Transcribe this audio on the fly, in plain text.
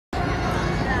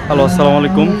Hello, আসসালামু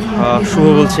আলাইকুম। শুভ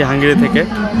বলছি হাঙ্গেরি থেকে।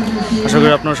 আশা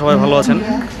করি আপনারা সবাই ভালো আছেন।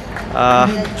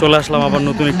 চলে আসলাম আবার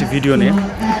নতুন একটি ভিডিও নিয়ে।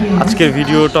 আজকের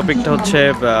ভিডিও টপিকটা হচ্ছে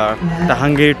দ্য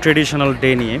হাঙ্গেরি ট্রেডিশনাল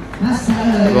ডে নিয়ে,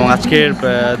 এবং আজকের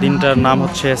দিনটার নাম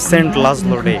হচ্ছে সেন্ট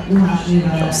লাজলো ডে।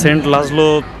 সেন্ট লাজলো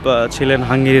ছিলেন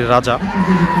হাঙ্গেরির রাজা।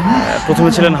 প্রথমে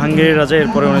ছিলেন হাঙ্গেরির রাজা,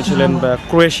 এরপরে উনি ছিলেন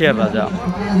ক্রোয়েশিয়ার রাজা।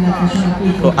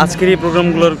 তো আজকের এই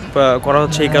প্রোগ্রামগুলোর করা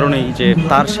হচ্ছে এই কারণেই যে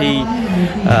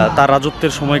তার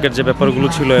রাজত্বের সময়কার যে ব্যাপারগুলো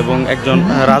ছিল এবং একজন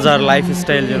রাজার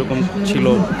লাইফস্টাইল যেরকম ছিল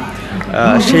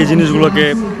সেই জিনিসগুলোকে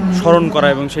স্মরণ করা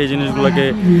এবং সেই জিনিসগুলোকে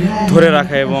ধরে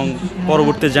রাখা এবং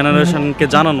পরবর্তী জেনারেশনকে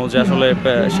জানানো যে আসলে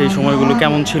সেই সময়গুলো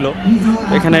কেমন ছিল।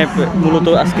 এখানে মূলত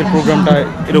আজকের প্রোগ্রামটা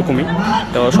এরকমই।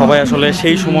 তো সবাই আসলে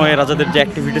সেই সময়ে রাজাদের যে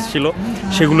অ্যাক্টিভিটিস ছিল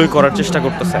সেগুলোই করার চেষ্টা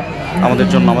করতেছে আমাদের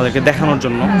জন্য, আমাদেরকে দেখানোর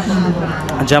জন্য।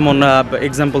 যেমন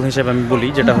এক্সাম্পল হিসেবে আমি বলি,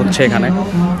 যেটা হচ্ছে এখানে,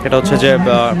 এটা হচ্ছে যে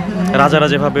রাজারা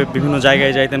যেভাবে বিভিন্ন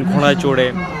জায়গায় যাইতেন ঘোড়ায় চড়ে,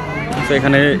 তো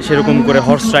এখানে সেরকম করে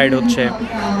হর্স রাইড হচ্ছে।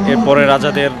 এরপরে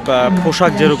রাজাদের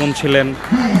পোশাক যেরকম ছিলেন,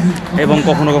 এবং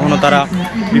কখনো কখনো তারা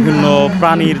বিভিন্ন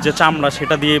প্রাণীর যে চামড়া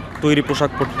সেটা দিয়ে তৈরি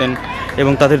পোশাক পরতেন,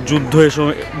 এবং তাদের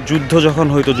যুদ্ধ যখন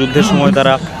হইতো যুদ্ধের সময়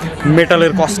তারা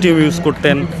মেটালের কস্টিউম ইউজ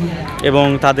করতেন, এবং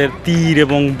তাদের তীর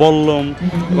এবং বল্লম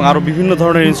এবং আরও বিভিন্ন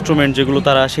ধরনের ইনস্ট্রুমেন্ট যেগুলো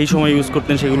তারা সেই সময় ইউজ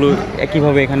করতেন সেগুলো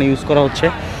একইভাবে এখানে ইউজ করা হচ্ছে।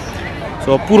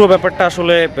 তো পুরো ব্যাপারটা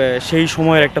আসলে সেই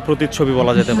সময়ের একটা প্রতিচ্ছবি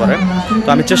বলা যেতে পারে। তো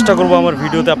আমি চেষ্টা করব আমার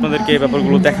ভিডিওতে আপনাদেরকে এই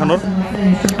ব্যাপারগুলো দেখানোর।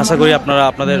 আশা করি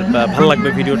আপনাদের ভালো লাগবে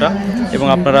ভিডিওটা, এবং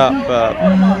আপনারা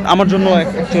আমার জন্য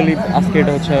অ্যাকচুয়ালি আজকে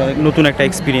এটা হচ্ছে নতুন একটা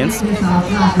এক্সপিরিয়েন্স।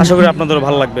 আশা করি আপনাদেরও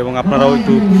ভালো লাগবে এবং আপনারাও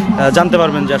একটু জানতে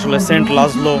পারবেন যে আসলে সেন্ট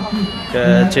লাজলো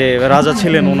যে রাজা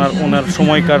ছিলেন ওনার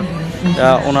সময়কার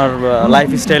ওনার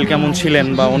লাইফস্টাইল কেমন ছিলেন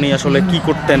বা উনি আসলে কি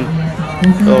করতেন।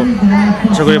 তো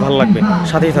আশা করি ভালো লাগবে,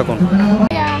 সাথেই থাকুন।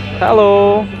 Hello,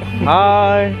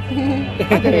 high,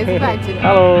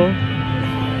 hello,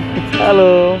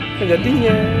 hello,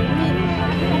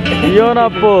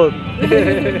 ইয়োনাপোদ,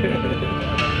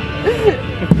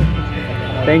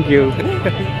 thank you.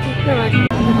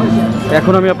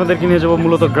 এখন আমি আপনাদেরকে নিয়ে যাবো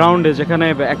মূলত গ্রাউন্ডে, যেখানে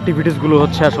অ্যাক্টিভিটিসগুলো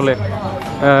হচ্ছে আসলে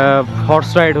হর্স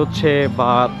রাইড হচ্ছে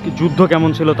বা যুদ্ধ কেমন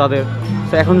ছিল তাদের।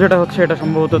 তো এখন যেটা হচ্ছে এটা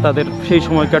সম্ভবত তাদের সেই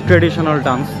সময়কার ট্রেডিশনাল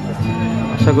ডান্স।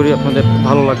 আশা করি আপনাদের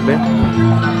ভালো লাগবে।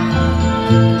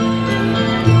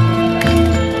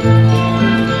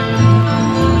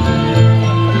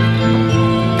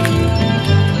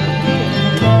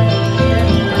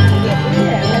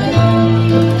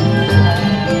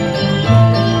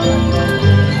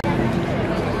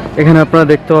 এখানে আপনারা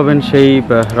দেখতে পাবেন সেই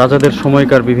রাজাদের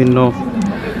সময়কার বিভিন্ন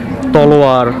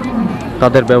তলোয়ার,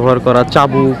 তাদের ব্যবহার করা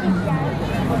চাবুক,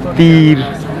 তীর,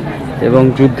 এবং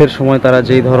যুদ্ধের সময় তারা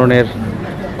যেই ধরনের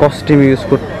কস্টিউম ইউজ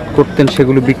করতেন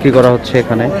সেগুলো বিক্রি করা হচ্ছে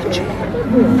এখানে।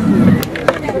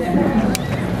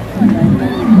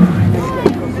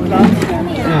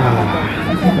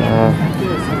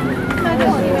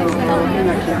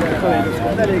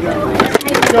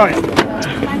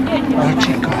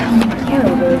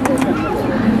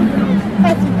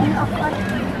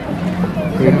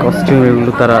 এই কস্টিউম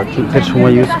এগুলো তারা যুদ্ধের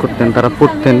সময় ইউজ করতেন, তারা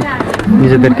পরতেন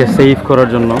নিজেদেরকে সেভ করার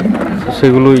জন্য।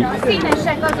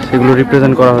 সেগুলো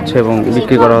রিপ্রেজেন্ট করা হচ্ছে এবং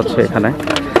বিক্রি করা হচ্ছে এখানে।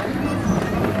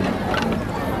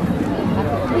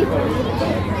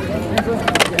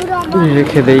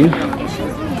 রেখে দেই,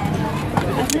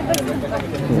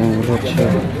 হচ্ছে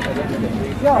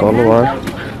তলোয়ার।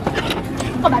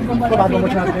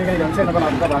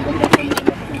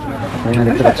 এখানে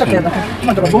দেখতে পাচ্ছেন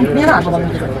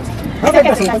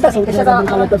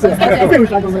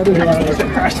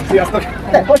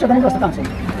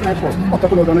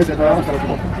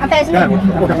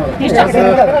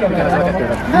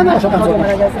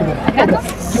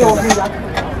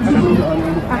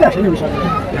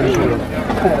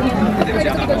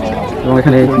এবং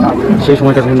এখানে সেই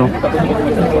সময়কার বিভিন্ন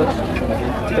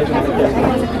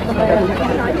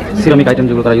সিরামিক আইটেম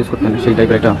যেগুলো তারা ইউজ করতেন সেই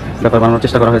টাইপের একটা ব্যাপার বানানোর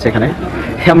চেষ্টা করা হয়েছে এখানে।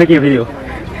 আমি কি ভিডিও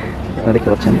দেখতে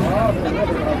পাচ্ছেন,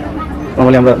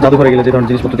 নর্মালি আমরা জাদুঘরে গেলে যে ধরনের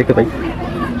জিনিসপত্র দেখতে পাই।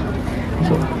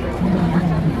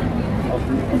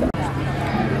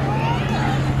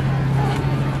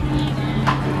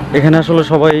 এখানে আসলে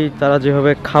সবাই তারা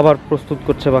যেভাবে খাবার প্রস্তুত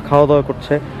করছে বা খাওয়া দাওয়া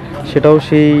করছে সেটাও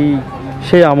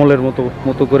সেই আমলের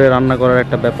মতো করে রান্না করার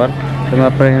একটা ব্যাপার। এবং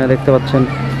আপনারা এখানে দেখতে পাচ্ছেন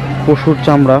পশুর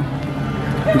চামড়া,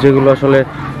 যেগুলো আসলে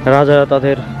রাজা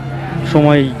তাদের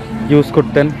সময় ইউজ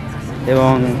করতেন।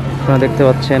 এবং আপনারা দেখতে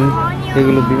পাচ্ছেন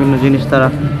এগুলো বিভিন্ন জিনিস তারা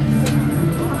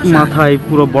মাথায়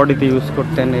পুরো বডিতে ইউজ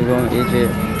করতেন। এবং এই যে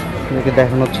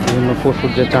দেখানো হচ্ছে বিভিন্ন পশুর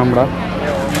যে চামড়া,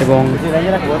 এবং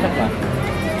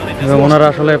ওনারা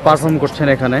আসলে পারফর্ম করছেন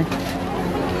এখানে।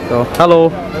 So, hello.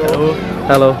 Hello.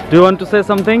 Hello. Do you want to say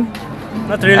something?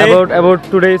 Not really. About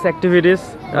today's activities?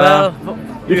 Well,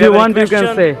 if you want, you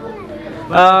can say.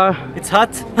 It's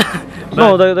hot.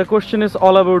 No, the question is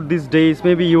all about these days.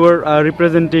 Maybe you were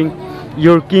representing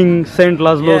your King Saint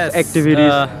Ladislaus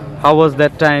activities. How was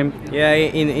that time? Yeah,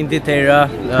 in that era,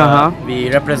 we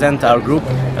represent our group.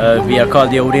 We are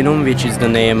called the Aurinum, which is the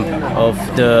name of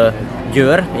the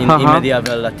Győr in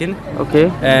medieval Latin.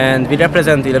 Okay. And we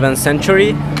represent 11th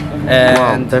century,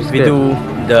 and we good. do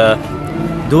the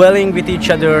dueling with each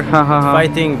other,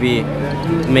 fighting. We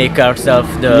make ourselves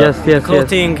the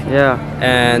clothing,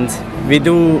 and we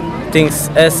do things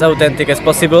as authentic as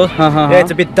possible. Yeah,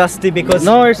 it's a bit dusty because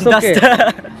it's okay.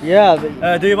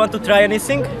 Yeah. Do you want to try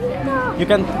anything? You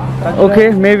can.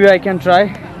 Okay, maybe I can try.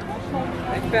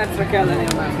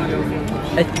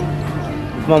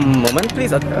 One moment,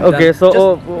 please. Okay, so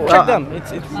check them.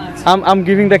 I'm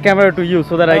giving the camera to you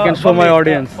so that I can show my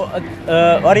audience.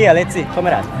 Aria, let's see.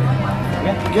 Camera.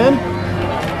 Again.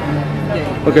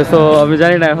 Okay so আমি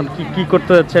জানি না এখন কি কি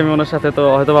করতে যাচ্ছে আমি ওনার সাথে তো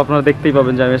হয়তো আপনারা দেখতেই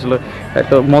পাবেন যে আমি আসলে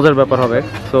একটা মজার ব্যাপার হবে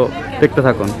সো দেখতে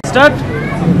থাকুন স্টার্ট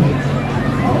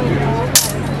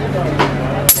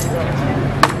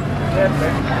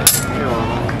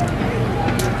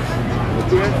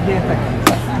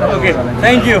ওকে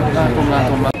থ্যাংক ইউ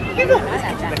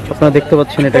আপনারা দেখতে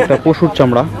পাচ্ছেন এটা একটা পশুর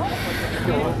চামড়া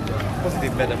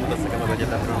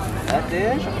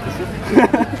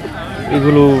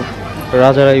এগুলো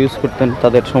রাজারা ইউজ করতেন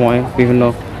তাদের সময় বিভিন্ন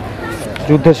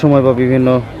যুদ্ধের সময় বা বিভিন্ন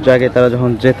জায়গায় তারা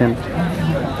যখন যেতেন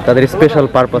তাদের স্পেশাল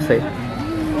পারপাসে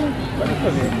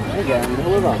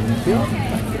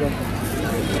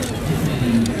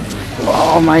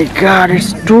Oh my god,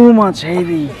 it's too much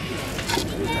heavy.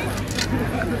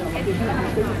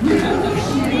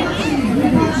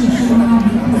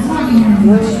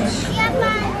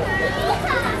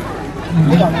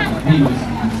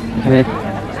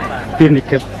 तीन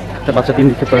निक्षेप একটা বাচ্চা তিন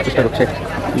নিক্ষেপ করার চেষ্টা করছে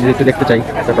একটু দেখতে চাই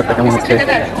ব্যাপারটা কেমন হচ্ছে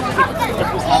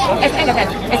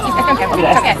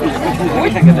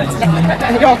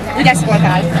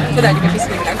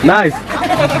nice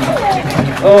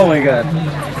Oh my god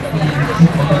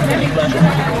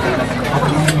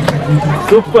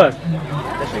super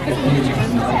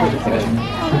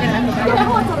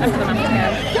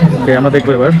Okay, আমরা দেখব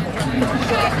এবার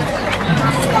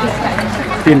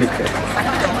তিন নিক্ষেপ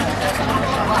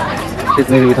She's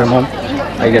maybe with her mom,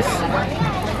 I guess.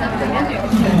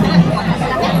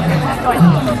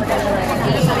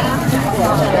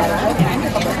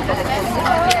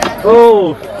 Oh,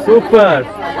 super!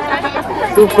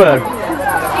 Super!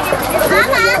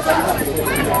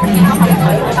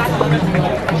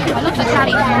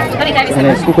 এখানে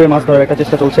পুকুরে মাছ ধরার একটা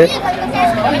চেষ্টা চলছে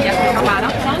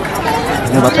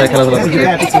বাচ্চারা খেলাধুলা করছে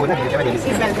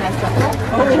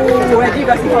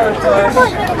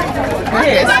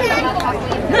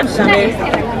Nem semmi.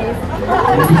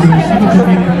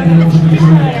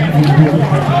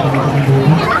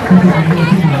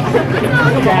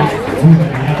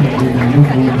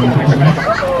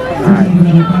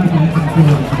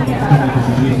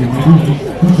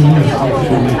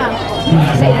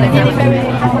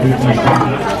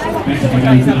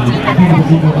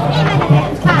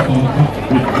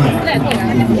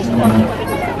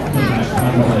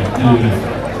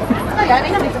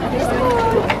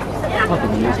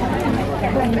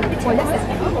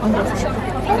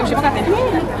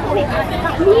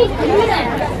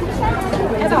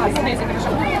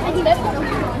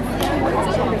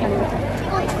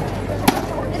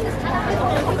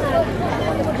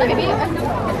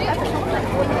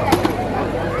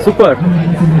 Super!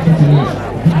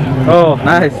 Oh,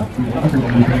 nice!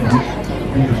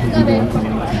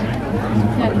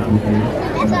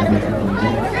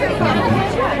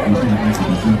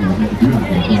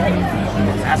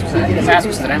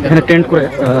 এখানে টেন্ট করে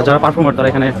যারা পারফর্মার তারা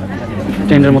এখানে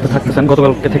টেন্টের মধ্যে থাকতেছেন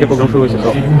গতকালকে থেকে প্রোগ্রাম শুরু হয়েছে তো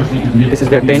দিস ইজ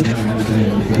দেয়ার টেন্ট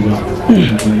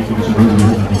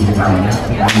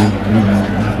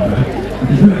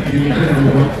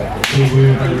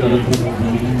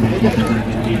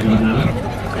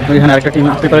এখানে আরেকটা টিম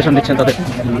প্রিপারেশন দিচ্ছেন তাদের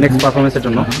নেক্সট পারফরমেন্সের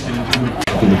জন্য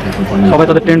সবাই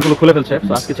তাদের টেন্টগুলো খুলে ফেলছে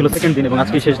তো আজকে ছিল সেকেন্ড দিন এবং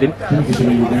আজকেই শেষ দিন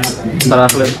তারা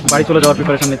আসলে বাড়ি চলে যাওয়ার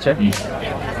প্রিপারেশন নিচ্ছে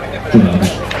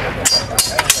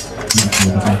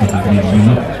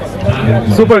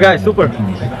Super guys, super.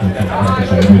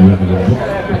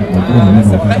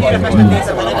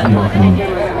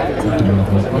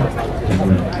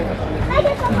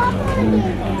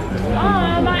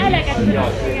 Már eleget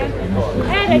jöttél.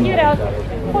 Erre gyere, a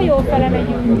folyó fele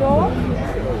megyünk, jó?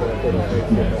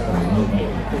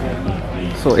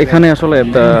 So এখানে আসলে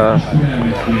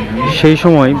সেই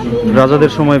সময়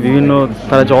রাজাদের সময় বিভিন্ন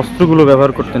তারা যে অস্ত্রগুলো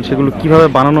ব্যবহার করতেন সেগুলো কিভাবে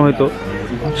বানানো হতো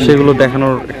সেগুলো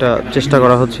দেখানোর একটা চেষ্টা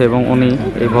করা হচ্ছে এবং উনি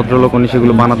এই ভদ্রলোক উনি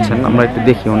সেগুলো বানাচ্ছেন। আমরা একটু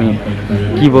দেখি উনি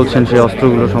কি বলছেন সেই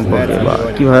অস্ত্রগুলো সম্পর্কে বা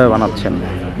কিভাবে বানাচ্ছেন।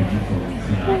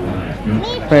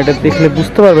 এটা দেখলে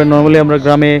বুঝতে পারবেন, নর্মালি আমরা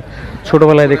গ্রামে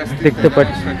ছোটোবেলায় দেখতে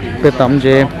পেতাম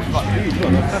যে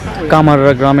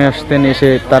কামাররা গ্রামে আসতেন, এসে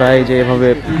তারা এই যে এভাবে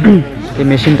এই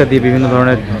মেশিনটা দিয়ে বিভিন্ন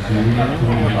ধরনের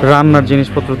রান্নার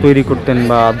জিনিসপত্র তৈরি করতেন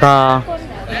বা দা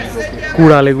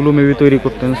কুড়াল এগুলো মেবি তৈরি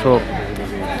করতেন। সো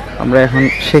আমরা এখন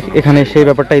এখানে সেই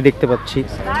ব্যাপারটাই দেখতে পাচ্ছি।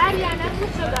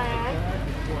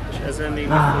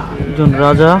 একজন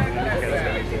রাজা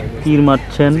তীর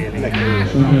মারছেন।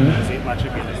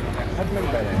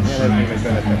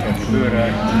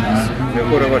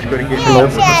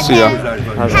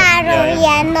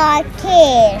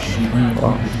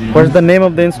 What's the name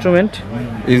of the instrument?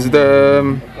 Is the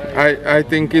I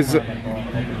think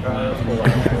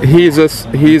he is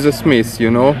a smith,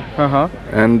 you know,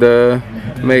 and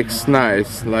makes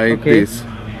knives like this.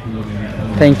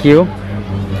 Thank you.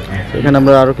 Ekhane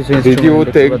amra aro kichu Did you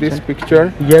take this picture?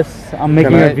 Yes, I'm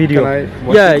making a video.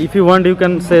 Yeah, if you want you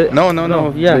can say no,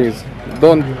 yeah. Please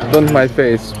don't my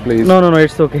face, please. No,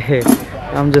 it's okay.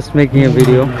 I'm just making a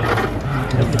video.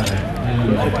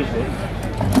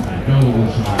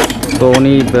 So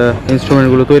উনি instrument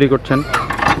গুলো তৈরি করছেন।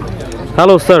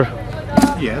 Hello sir.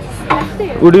 Yes.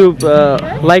 Would you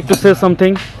like to say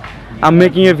something? I'm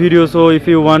making a video, so if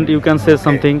you want you can say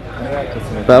something.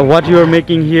 What you are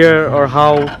making here or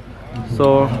how? So,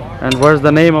 and what's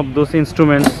the name of those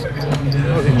instruments?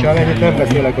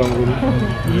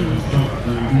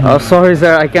 Sorry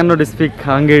sir, I cannot speak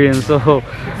Hungarian, so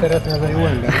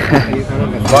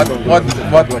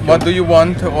what do you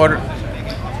want, or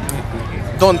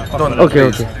don't okay,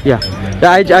 yeah,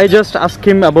 I just asked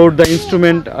him about the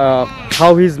instrument,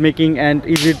 how he's making, and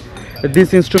is it this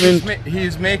instrument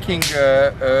he's making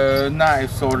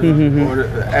knives or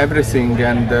everything,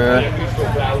 and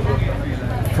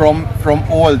from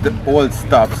old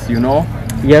stuffs, you know.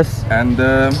 Yes. And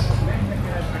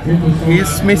he's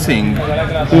smithing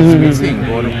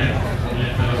or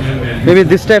maybe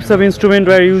these types of instrument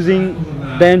were using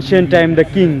the ancient time, the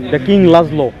King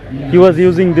László, he was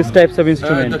using these types of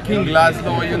instrument. The King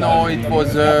László, you know, it was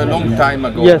a long time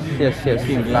ago. Yes.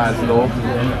 King László,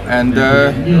 and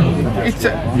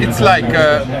it's like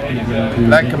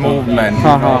a movement, you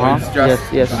know, it's just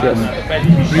yes.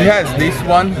 he has this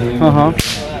one,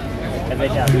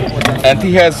 and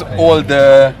he has all the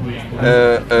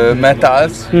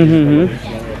metals,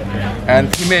 and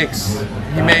he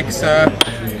makes a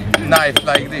knife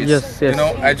like this. Yes. You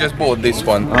know, I just bought this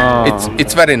one.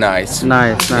 It's very nice.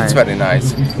 Nice. It's very nice.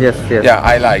 Yes.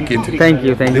 Yeah, I like it. Thank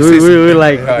you. We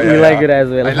like it as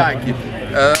well. I like it.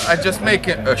 I just make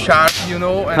a sharp, you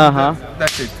know, and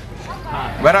that's it.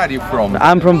 Where are you from?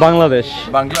 I'm from Bangladesh.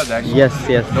 Bangladesh? Yes.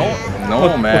 No,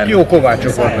 man.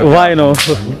 Why no?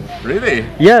 Really?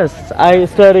 Yes, I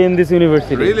study in this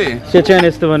university. Really? Chechen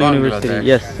Esteban University.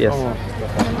 Yes. Oh.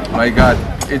 My God,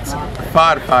 it's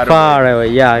far away.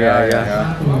 Yeah.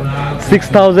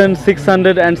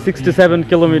 6,667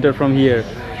 kilometers from here.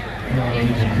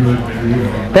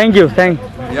 Thank you.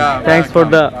 Thanks for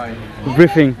the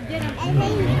briefing.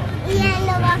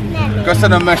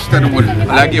 Köszönöm, mester úr,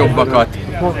 a legjobbakat.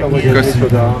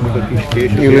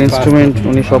 Instrument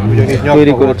উনি সব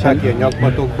তৈরি করেছেন।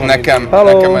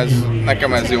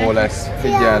 Nekem ez jó lesz.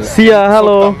 Figyelj. Szia,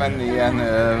 hello. Szoktam menni ilyen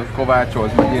kovácshoz,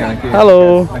 meg ilyenek. Hello.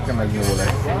 Nekem ez jó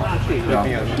lesz. Ja.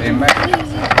 Én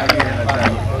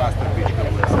megéletem.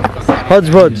 Hodj.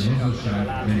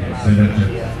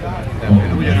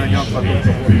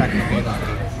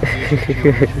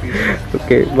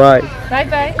 Okay, bye.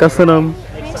 Bye. Köszönöm।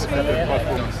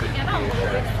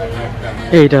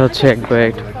 এইটা হচ্ছে একটা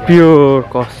pure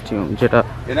costume যেটা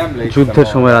যুদ্ধের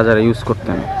সময় রাজারা ইউজ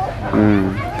করতেন।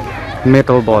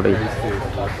 Metal body.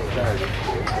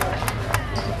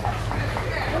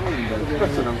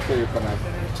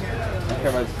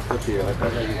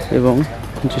 এবং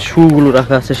যে শুগুলো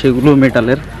রাখা আছে সেগুলো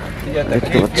মেটালের,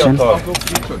 দেখতে পাচ্ছেন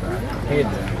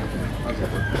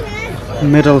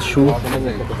মেটাল শু।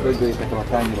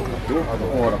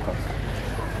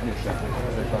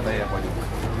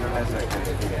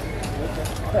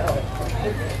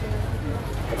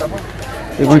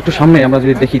 এবং একটু সামনে আমরা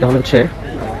যদি দেখি তাহলে হচ্ছে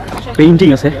পেইন্টিং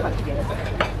আছে,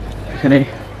 এখানে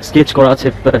স্কেচ করা আছে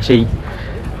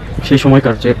সেই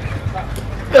সময়কার যে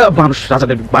মানুষ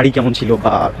রাজাদের বাড়ি কেমন ছিল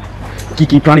বা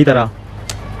কি প্রাণী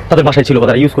তাদের বাসায় ছিল বা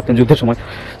তারা ইউজ করতেন যুদ্ধের সময়।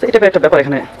 তো এটা একটা ব্যাপার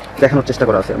এখানে দেখানোর চেষ্টা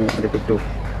করা আছে, আমি আপনাদেরকে একটু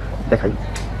দেখাই।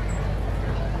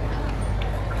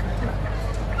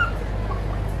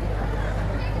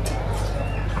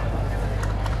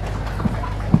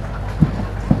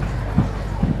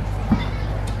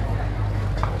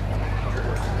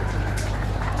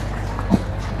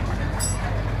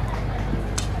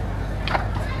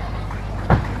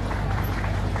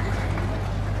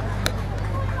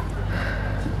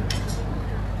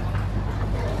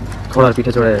 ঘোড়ার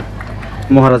পিঠে চড়ে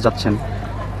মহারাজ যাচ্ছেন।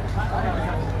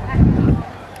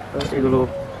 এগুলো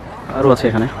আরও আছে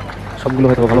এখানে, সবগুলো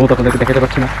হয়তো ভালো মতো আপনাদেরকে দেখাতে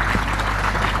পারছি না।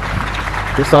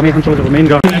 তো আমি এখন চলে যাবো main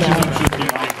ground.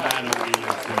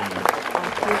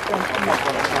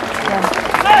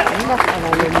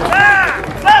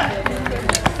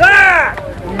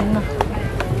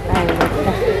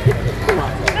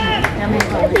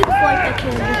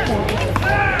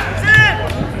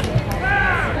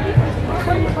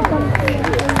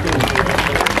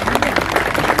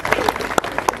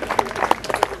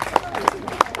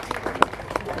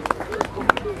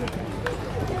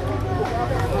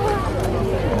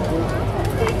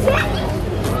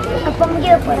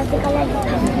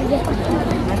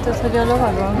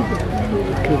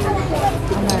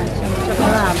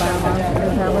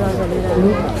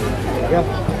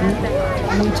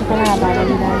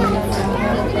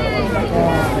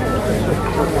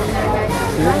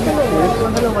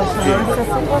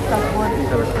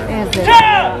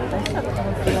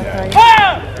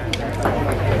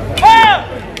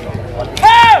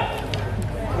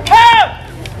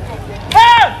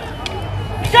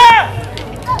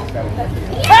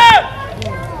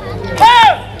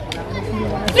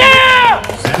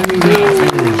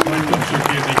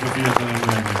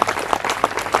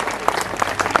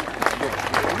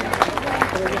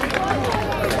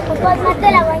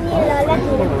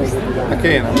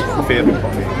 Kéne, férjük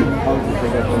van még.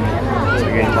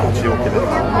 Szegény bácsi, jó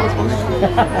kellett házban.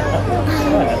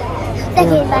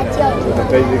 Szegény bácsi, jó.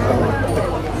 Tehát egyik van.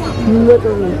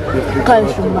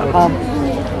 Kajsunk a...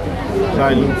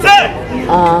 Zsájlunk.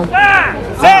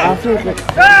 A főket.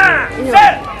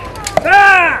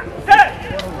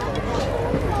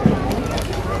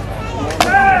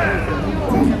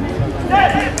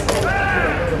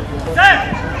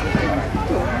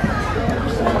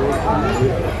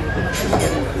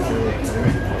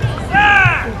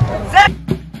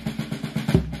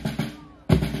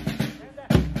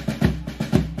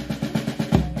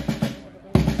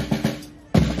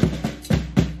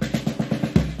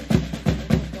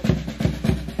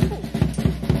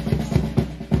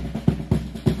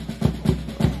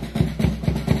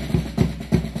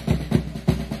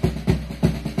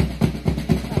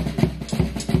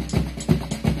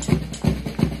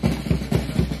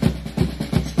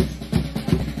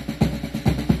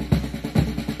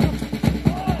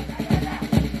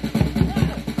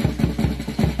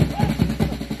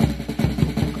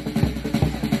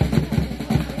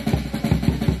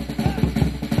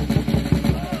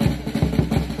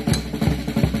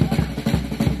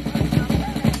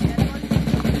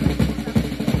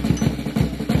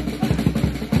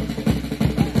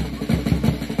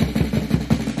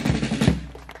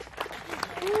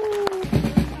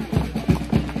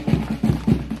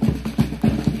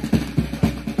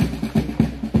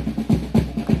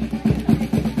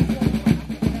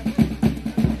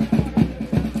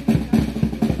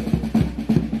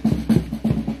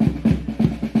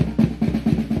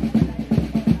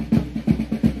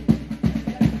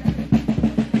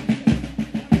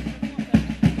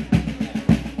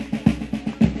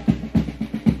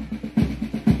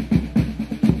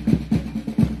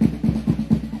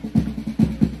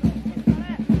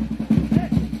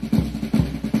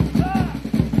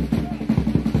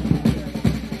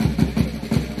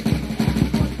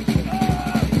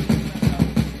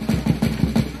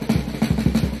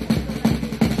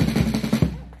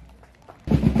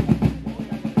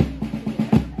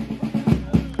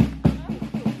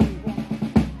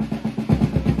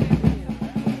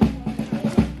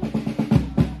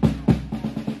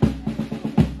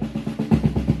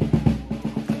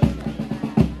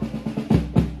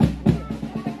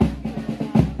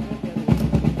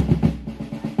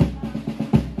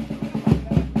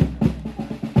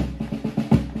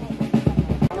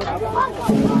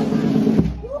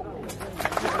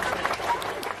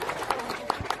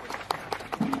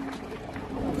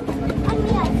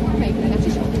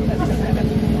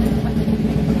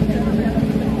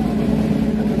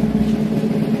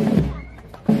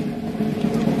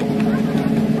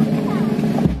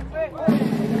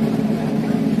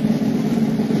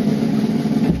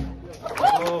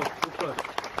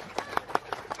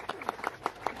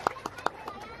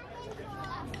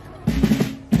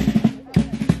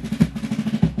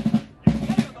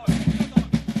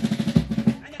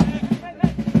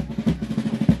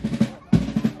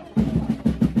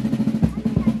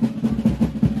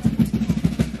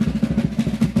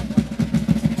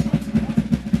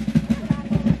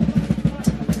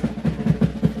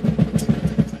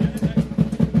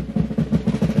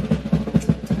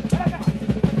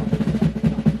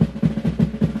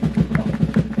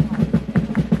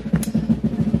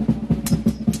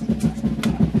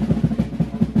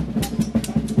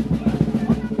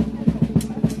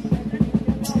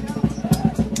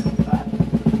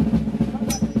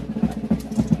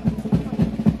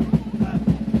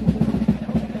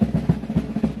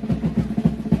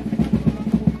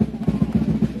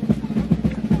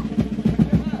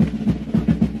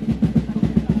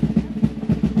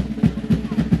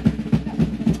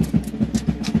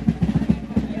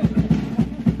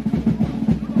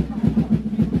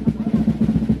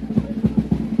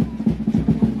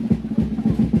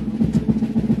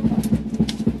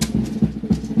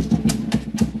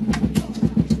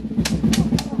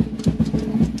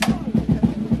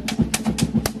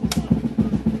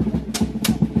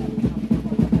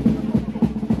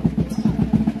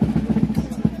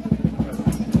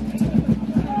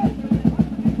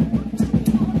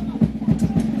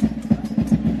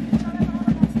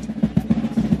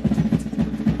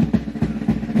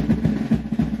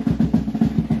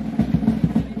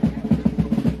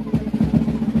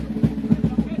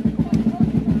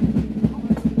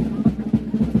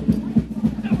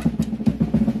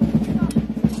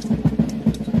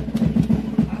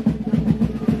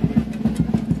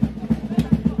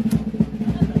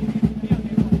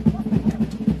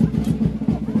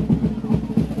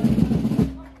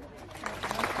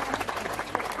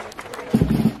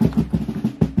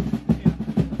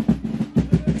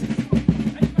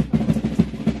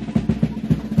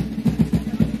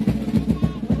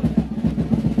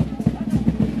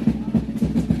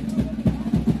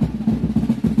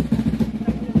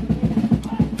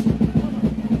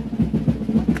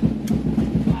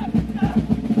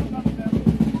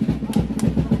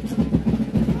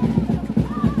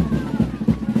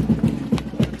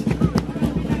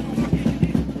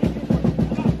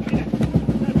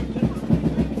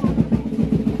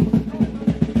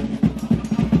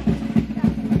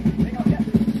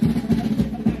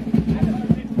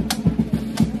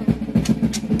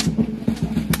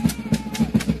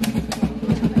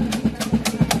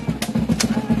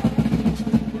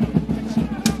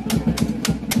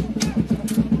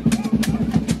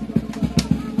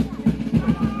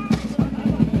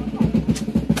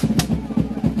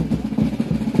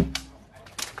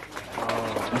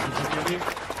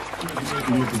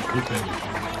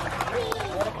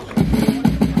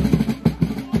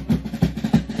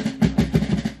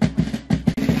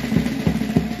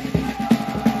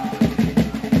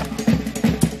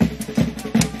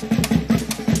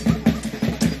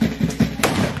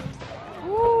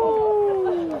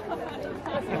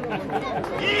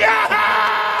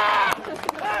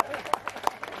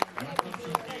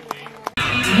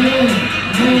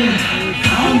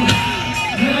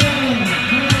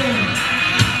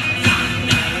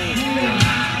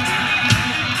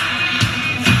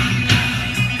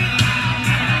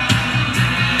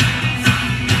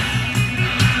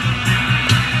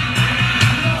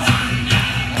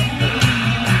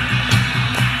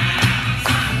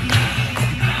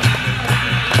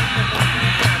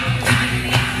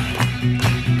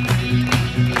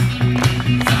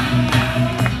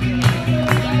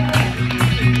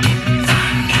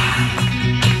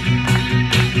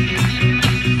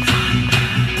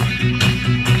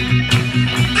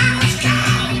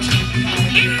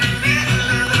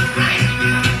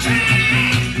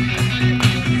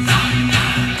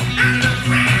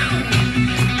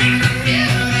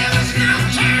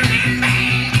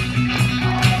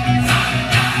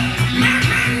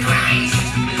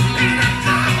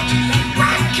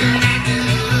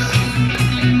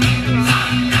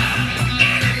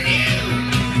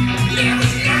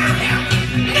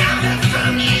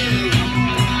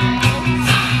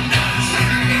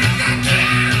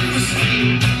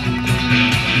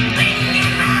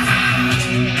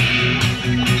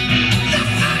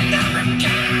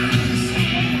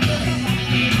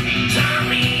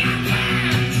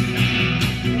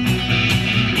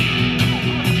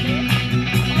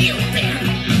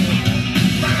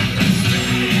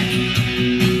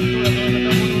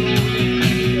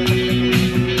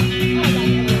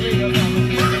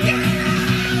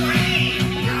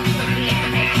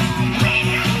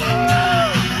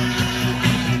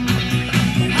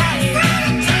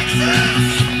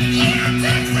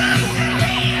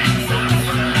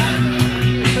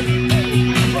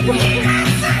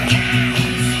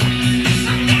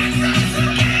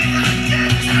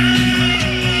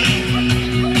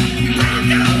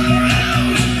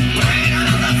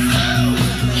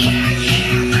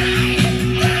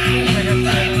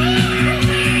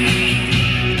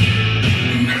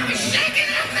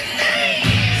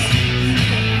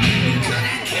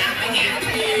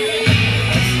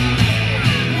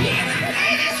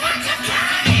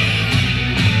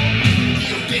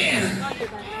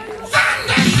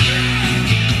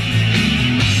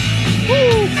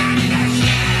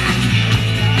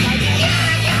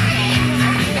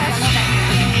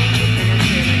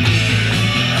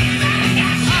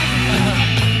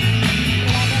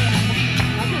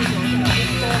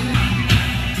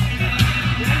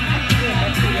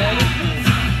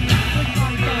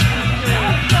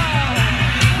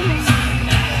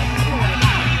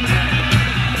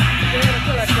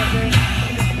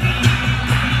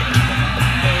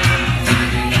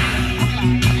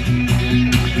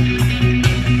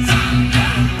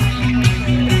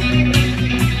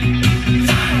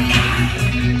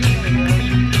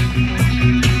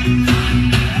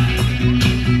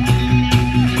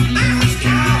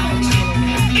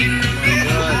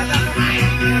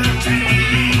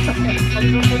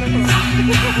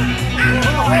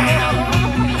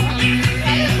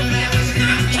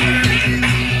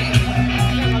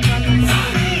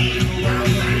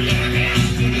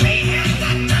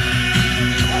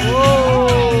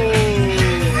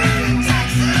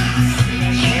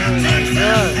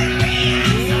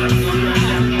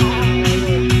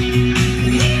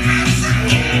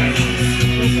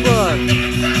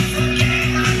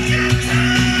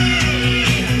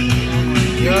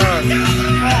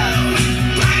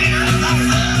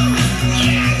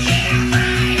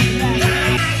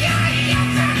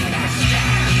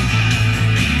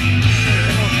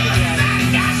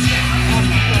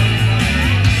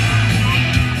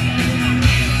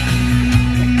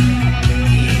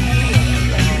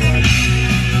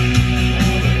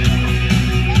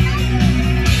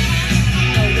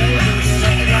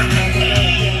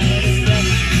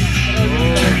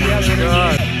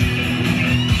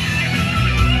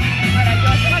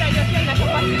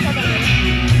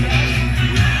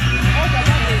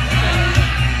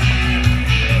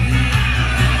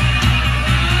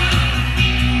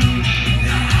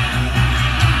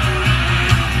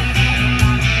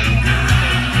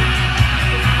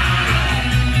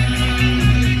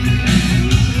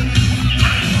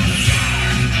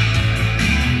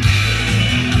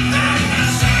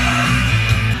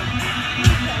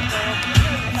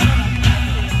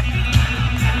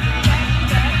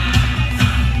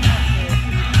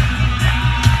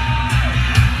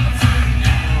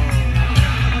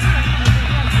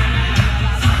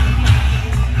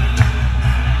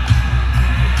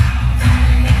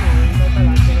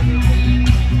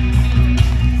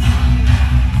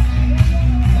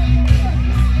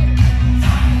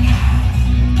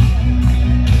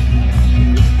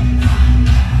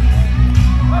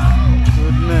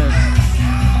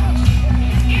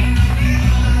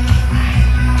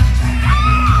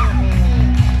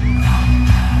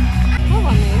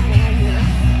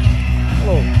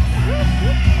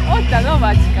 itt a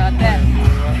lovacska, de...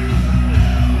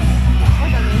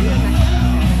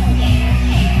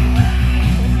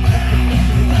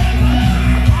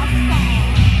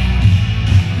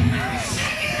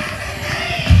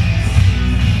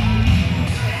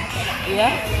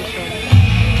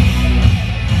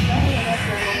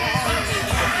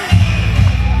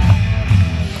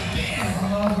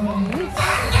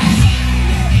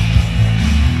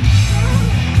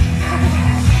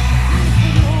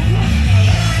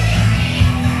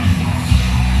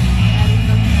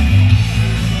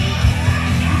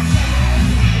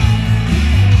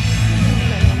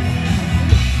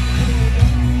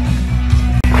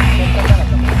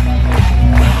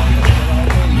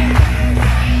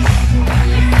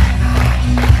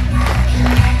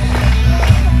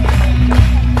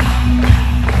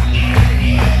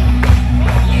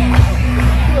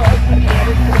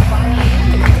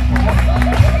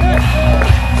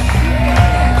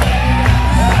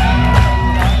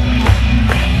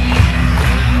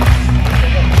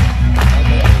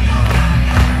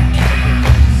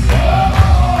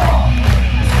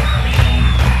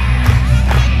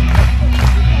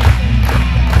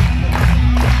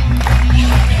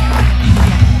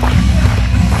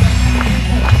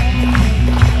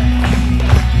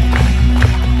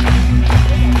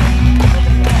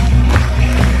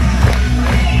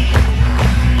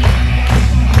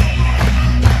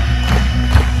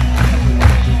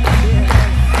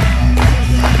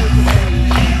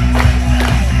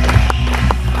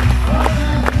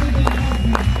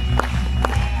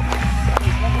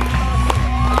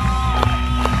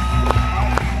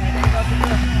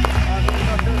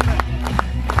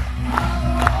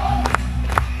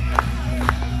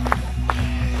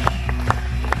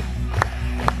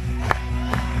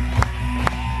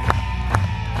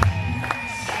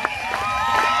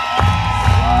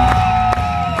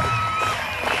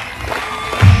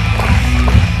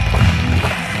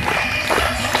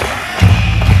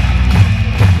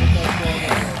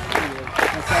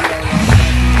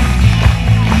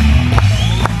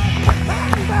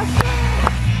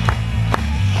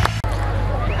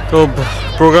 তো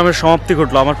প্রোগ্রামের সমাপ্তি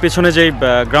ঘটলো। আমার পেছনে যেই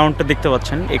গ্রাউন্ডটা দেখতে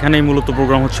পাচ্ছেন, এখানেই মূলত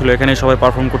প্রোগ্রাম হচ্ছিল, এখানেই সবাই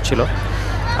পারফর্ম করছিল।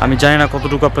 আমি জানি না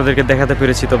কতটুকু আপনাদেরকে দেখাতে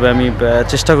পেরেছি, তবে আমি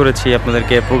চেষ্টা করেছি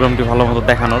আপনাদেরকে প্রোগ্রামটি ভালো মতো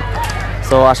দেখানোর।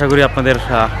 তো আশা করি আপনাদের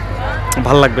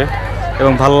ভাল লাগবে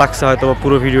এবং ভাল লাগছে হয়তো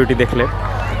পুরো ভিডিওটি দেখলে।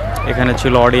 এখানে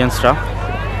ছিল অডিয়েন্সরা,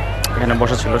 এখানে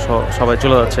বসা ছিল, সবাই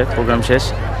চলে যাচ্ছে, প্রোগ্রাম শেষ।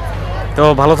 তো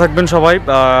ভালো থাকবেন সবাই।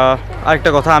 আরেকটা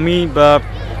কথা, আমি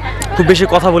খুব বেশি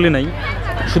কথা বলি নাই,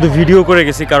 শুধু ভিডিও করে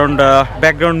গেছি, কারণ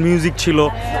ব্যাকগ্রাউন্ড মিউজিক ছিল,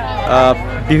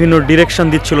 বিভিন্ন ডিরেকশন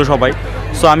দিচ্ছিল সবাই।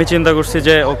 সো আমি চিন্তা করছি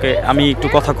যে ওকে, আমি একটু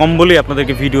কথা কম বলি,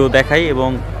 আপনাদেরকে ভিডিও দেখাই এবং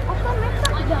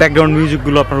ব্যাকগ্রাউন্ড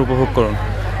মিউজিকগুলো আপনারা উপভোগ করুন।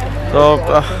 তো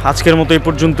আজকের মতো এই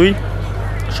পর্যন্তই।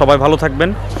 সবাই ভালো থাকবেন,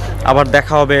 আবার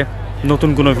দেখা হবে নতুন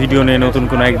কোনো ভিডিও নিয়ে নতুন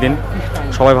কোনো একদিন।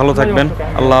 সবাই ভালো থাকবেন,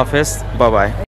 আল্লাহ হাফেজ, বাই বাই।